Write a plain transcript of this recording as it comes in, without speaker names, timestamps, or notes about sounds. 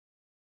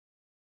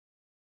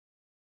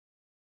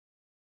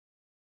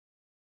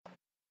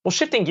Well,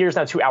 shifting gears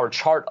now to our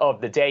chart of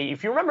the day,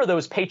 if you remember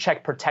those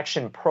Paycheck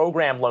Protection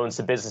Program loans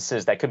to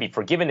businesses that could be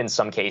forgiven in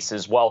some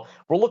cases, well,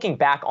 we're looking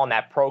back on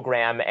that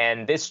program,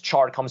 and this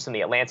chart comes from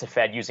the Atlanta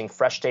Fed using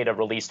fresh data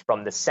released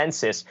from the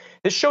census.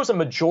 This shows a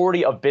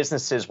majority of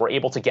businesses were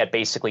able to get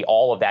basically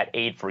all of that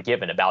aid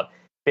forgiven. About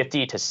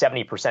 50 to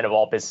 70% of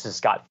all businesses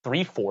got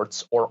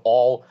three-fourths or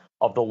all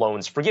of the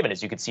loans forgiven,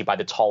 as you can see by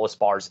the tallest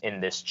bars in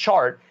this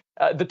chart.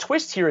 The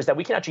twist here is that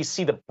we can actually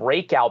see the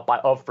breakout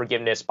of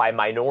forgiveness by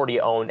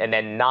minority-owned and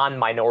then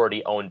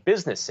non-minority-owned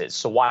businesses.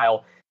 So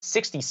while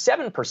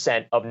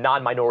 67% of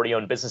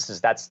non-minority-owned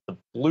businesses, that's the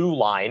blue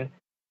line,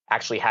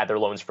 actually had their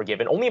loans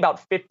forgiven, only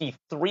about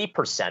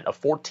 53%, a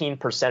 14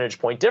 percentage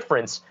point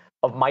difference,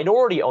 of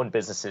minority-owned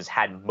businesses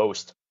had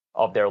most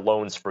of their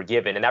loans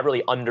forgiven. And that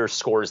really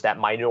underscores that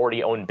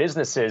minority-owned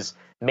businesses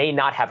may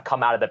not have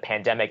come out of the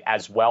pandemic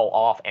as well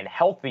off and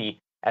healthy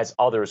as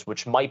others,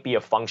 which might be a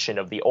function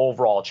of the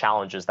overall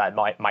challenges that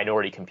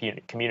minority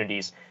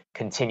communities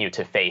continue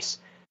to face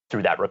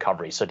through that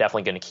recovery. So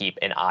definitely going to keep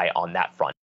an eye on that front.